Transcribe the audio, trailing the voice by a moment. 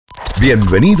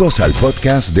Bienvenidos al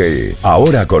podcast de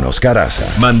Ahora con Oscar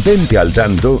Haza. Mantente al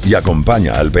tanto y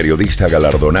acompaña al periodista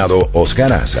galardonado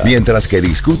Oscar Haza mientras que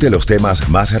discute los temas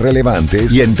más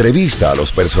relevantes y entrevista a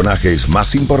los personajes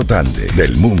más importantes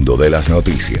del mundo de las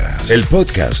noticias. El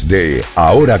podcast de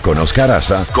Ahora con Oscar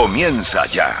Haza comienza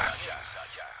ya.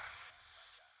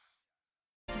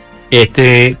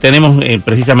 Tenemos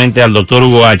precisamente al doctor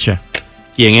Hugo Hacha,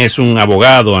 quien es un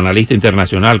abogado, analista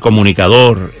internacional,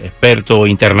 comunicador, experto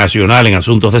internacional en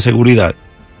asuntos de seguridad,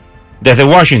 desde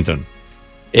Washington.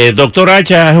 Doctor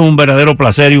Hacha, es un verdadero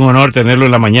placer y un honor tenerlo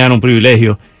en la mañana, un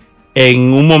privilegio,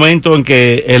 en un momento en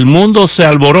que el mundo se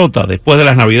alborota después de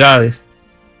las Navidades,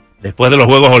 después de los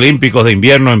Juegos Olímpicos de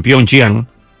invierno en Pyeongchang,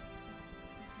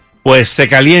 pues se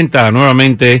calienta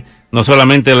nuevamente no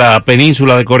solamente la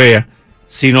península de Corea,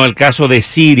 sino el caso de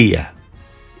Siria.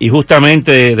 Y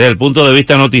justamente desde el punto de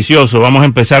vista noticioso, vamos a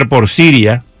empezar por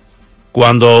Siria,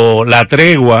 cuando la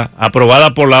tregua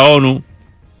aprobada por la ONU,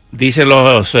 dicen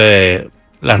los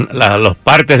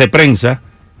partes de prensa,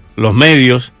 los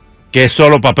medios, que es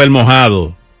solo papel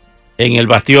mojado en el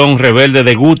bastión rebelde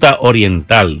de Ghouta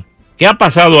Oriental. ¿Qué ha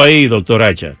pasado ahí, doctor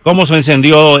Hacha? ¿Cómo se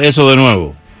encendió eso de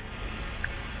nuevo?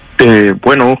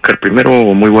 Bueno, Oscar, primero,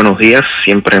 muy buenos días.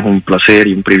 Siempre es un placer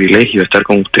y un privilegio estar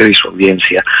con usted y su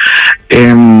audiencia.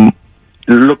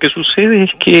 Lo que sucede es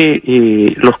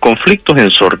que los conflictos en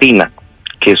sordina,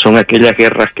 que son aquellas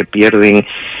guerras que pierden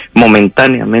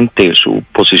momentáneamente su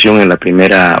posición en la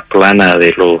primera plana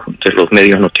de los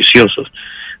medios noticiosos,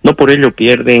 no por ello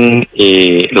pierden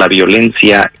la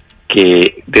violencia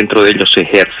que dentro de ellos se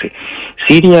ejerce.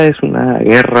 Siria es una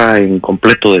guerra en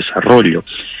completo desarrollo.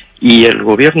 Y el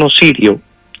gobierno sirio,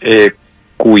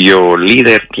 cuyo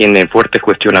líder tiene fuertes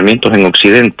cuestionamientos en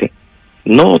Occidente,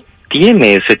 no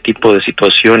tiene ese tipo de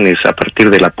situaciones a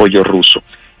partir del apoyo ruso.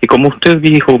 Y como usted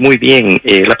dijo muy bien,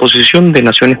 la posición de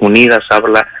Naciones Unidas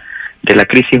habla de la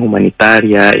crisis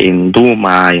humanitaria en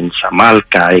Duma, en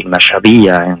Samalka, en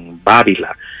Nashabia, en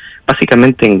Bávila,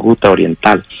 básicamente en Ghouta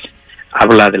Oriental.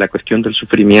 Habla de la cuestión del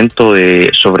sufrimiento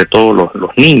de sobre todo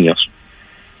los niños.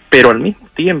 Pero al mismo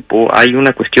tiempo hay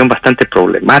una cuestión bastante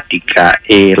problemática.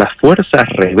 Las fuerzas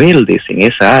rebeldes en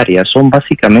esa área son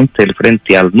básicamente el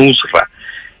Frente al-Nusra.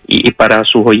 Y para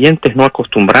sus oyentes no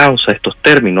acostumbrados a estos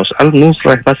términos,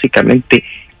 al-Nusra es básicamente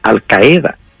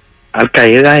Al-Qaeda.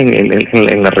 Al-Qaeda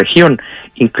en la región.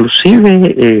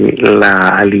 Inclusive la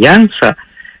alianza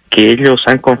que ellos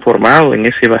han conformado en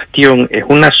ese bastión es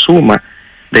una suma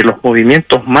de los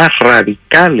movimientos más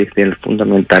radicales del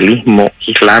fundamentalismo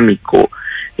islámico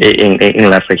en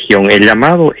la región. El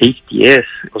llamado HTS,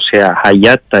 o sea,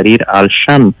 Hayat Tahrir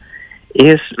al-Sham,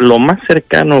 es lo más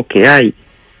cercano que hay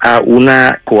a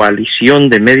una coalición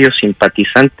de medios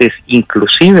simpatizantes,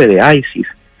 inclusive de ISIS,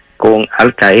 con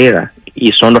Al-Qaeda,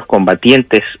 y son los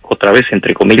combatientes, otra vez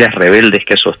entre comillas, rebeldes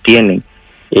que sostienen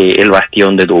el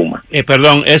bastión de Duma.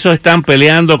 Perdón, esos están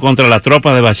peleando contra las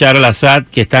tropas de Bashar al-Assad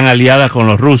que están aliadas con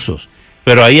los rusos.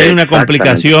 Pero ahí hay una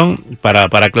complicación para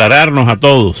aclararnos a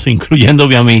todos,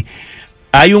 incluyéndome a mí.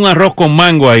 Hay un arroz con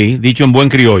mango ahí, dicho en buen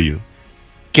criollo,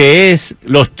 que es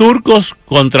los turcos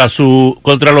contra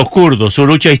los kurdos, su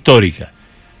lucha histórica.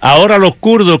 Ahora los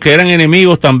kurdos, que eran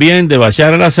enemigos también de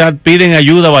Bashar al-Assad, piden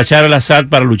ayuda a Bashar al-Assad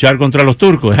para luchar contra los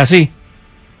turcos. ¿Es así?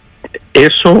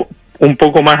 Eso un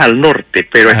poco más al norte,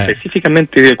 pero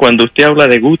específicamente cuando usted habla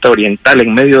de Ghouta Oriental,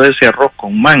 en medio de ese arroz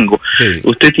con mango, sí,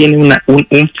 usted tiene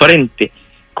un frente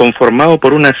conformado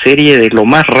por una serie de lo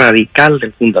más radical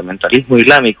del fundamentalismo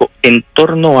islámico en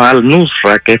torno al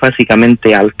Nusra, que es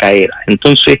básicamente Al-Qaeda.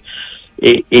 Entonces,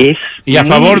 es... ¿Y a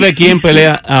favor de quién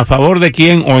pelea, a favor de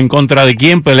quién o en contra de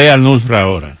quién pelea al Nusra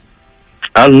ahora?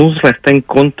 Al-Nusra está en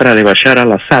contra de Bashar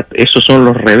al-Assad. Esos son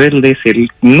los rebeldes, el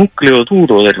núcleo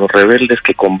duro de los rebeldes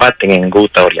que combaten en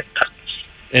Ghouta Oriental.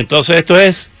 Entonces esto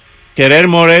es querer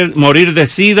morir de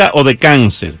sida o de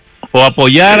cáncer, o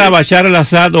apoyar a Bashar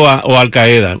al-Assad o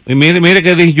Al-Qaeda. Y mire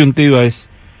qué disyuntiva es.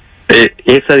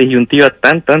 Esa disyuntiva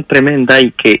tan tremenda,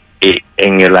 y que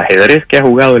en el ajedrez que ha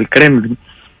jugado el Kremlin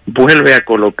vuelve a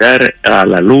colocar a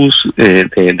la luz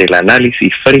del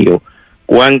análisis frío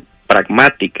cuán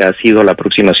pragmática ha sido la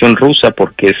aproximación rusa,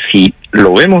 porque si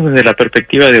lo vemos desde la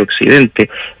perspectiva de Occidente,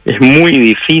 es muy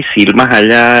difícil, más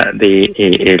allá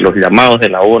de los llamados de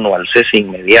la ONU al cese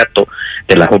inmediato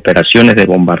de las operaciones de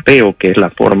bombardeo, que es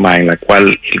la forma en la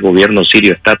cual el gobierno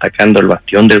sirio está atacando el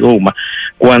bastión de Douma,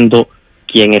 cuando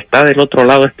quien está del otro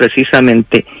lado es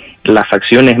precisamente las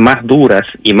facciones más duras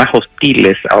y más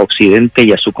hostiles a Occidente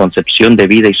y a su concepción de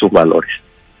vida y sus valores.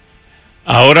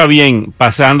 Ahora bien,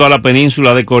 pasando a la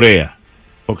península de Corea,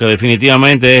 porque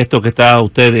definitivamente esto que está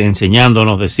usted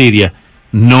enseñándonos de Siria,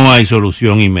 no hay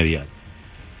solución inmediata.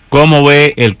 ¿Cómo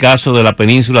ve el caso de la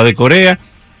península de Corea?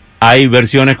 Hay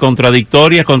versiones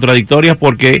contradictorias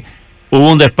porque hubo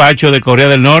un despacho de Corea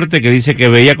del Norte que dice que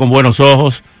veía con buenos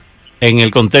ojos en el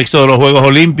contexto de los Juegos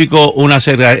Olímpicos,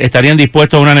 estarían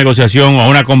dispuestos a una negociación o a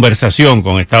una conversación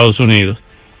con Estados Unidos.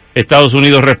 Estados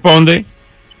Unidos responde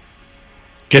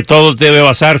que todo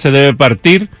debe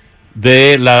partir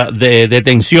de la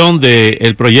detención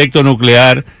del proyecto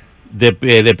nuclear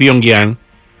de Pyongyang.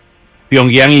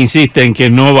 Pyongyang insiste en que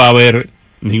no va a haber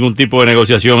ningún tipo de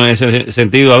negociación en ese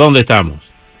sentido. ¿A dónde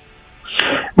estamos?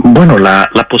 Bueno,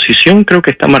 la posición creo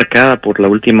que está marcada por la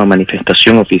última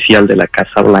manifestación oficial de la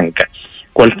Casa Blanca.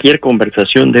 Cualquier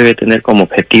conversación debe tener como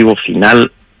objetivo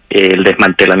final el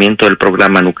desmantelamiento del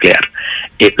programa nuclear.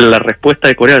 La respuesta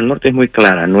de Corea del Norte es muy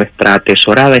clara. Nuestra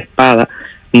atesorada espada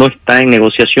no está en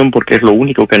negociación porque es lo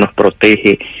único que nos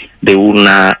protege de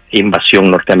una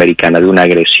invasión norteamericana, de una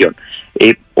agresión.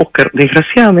 Oscar,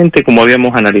 desgraciadamente, como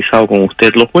habíamos analizado con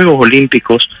usted, los Juegos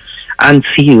Olímpicos han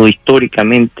sido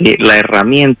históricamente la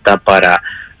herramienta para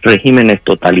regímenes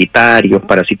totalitarios,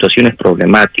 para situaciones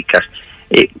problemáticas,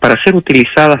 para ser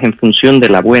utilizadas en función de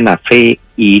la buena fe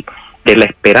y de la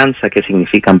esperanza que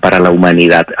significan para la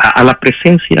humanidad. A la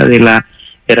presencia de la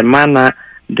hermana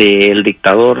del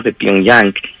dictador de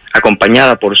Pyongyang,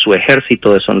 acompañada por su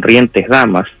ejército de sonrientes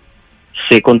damas,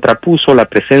 se contrapuso la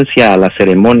presencia a la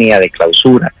ceremonia de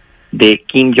clausura de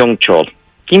Kim Jong-chol.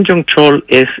 Kim Jong-chol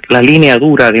es la línea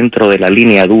dura dentro de la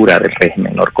línea dura del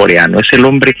régimen norcoreano. Es el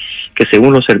hombre que,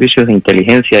 según los servicios de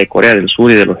inteligencia de Corea del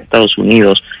Sur y de los Estados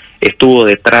Unidos, estuvo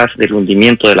detrás del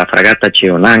hundimiento de la fragata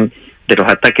Cheonan, de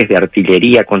los ataques de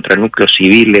artillería contra núcleos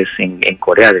civiles en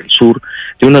Corea del Sur,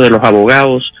 de uno de los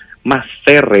abogados más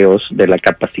férreos de la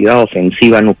capacidad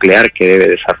ofensiva nuclear que debe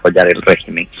desarrollar el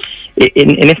régimen.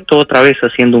 En esto, otra vez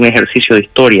haciendo un ejercicio de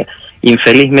historia,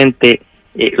 infelizmente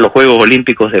los Juegos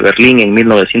Olímpicos de Berlín en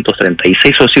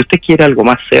 1936, o si usted quiere algo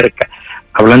más cerca,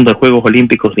 hablando de Juegos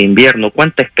Olímpicos de invierno,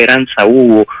 cuánta esperanza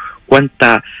hubo,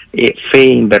 cuánta fe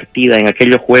invertida en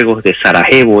aquellos Juegos de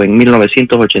Sarajevo en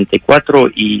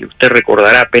 1984, y usted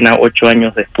recordará apenas 8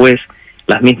 años después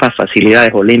las mismas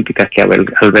facilidades olímpicas que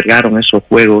albergaron esos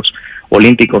Juegos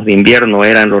Olímpicos de invierno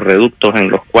eran los reductos en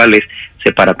los cuales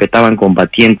se parapetaban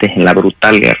combatientes en la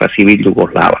brutal guerra civil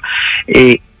yugoslava.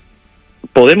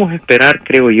 Podemos esperar,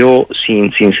 creo yo,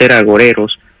 sin ser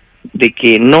agoreros, de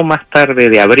que no más tarde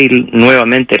de abril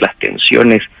nuevamente las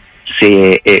tensiones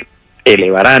se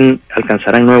elevarán,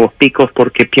 alcanzarán nuevos picos,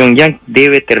 porque Pyongyang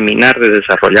debe terminar de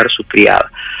desarrollar su triada.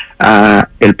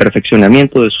 El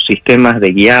perfeccionamiento de sus sistemas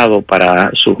de guiado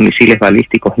para sus misiles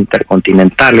balísticos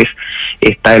intercontinentales,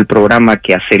 está el programa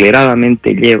que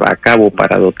aceleradamente lleva a cabo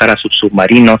para dotar a sus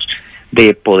submarinos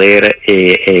de poder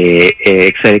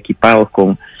ser equipados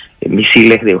con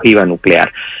misiles de ojiva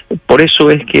nuclear. Por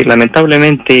eso es que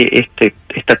lamentablemente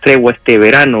esta tregua, este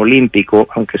verano olímpico,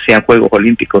 aunque sean Juegos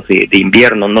Olímpicos de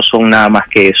invierno, no son nada más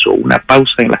que eso, una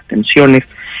pausa en las tensiones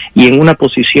y en una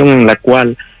posición en la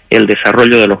cual el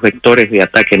desarrollo de los vectores de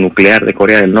ataque nuclear de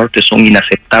Corea del Norte son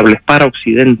inaceptables para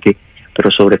Occidente,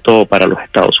 pero sobre todo para los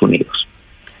Estados Unidos.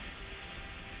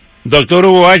 Doctor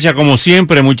Hugo Hacha, como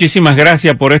siempre, muchísimas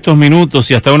gracias por estos minutos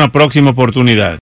y hasta una próxima oportunidad.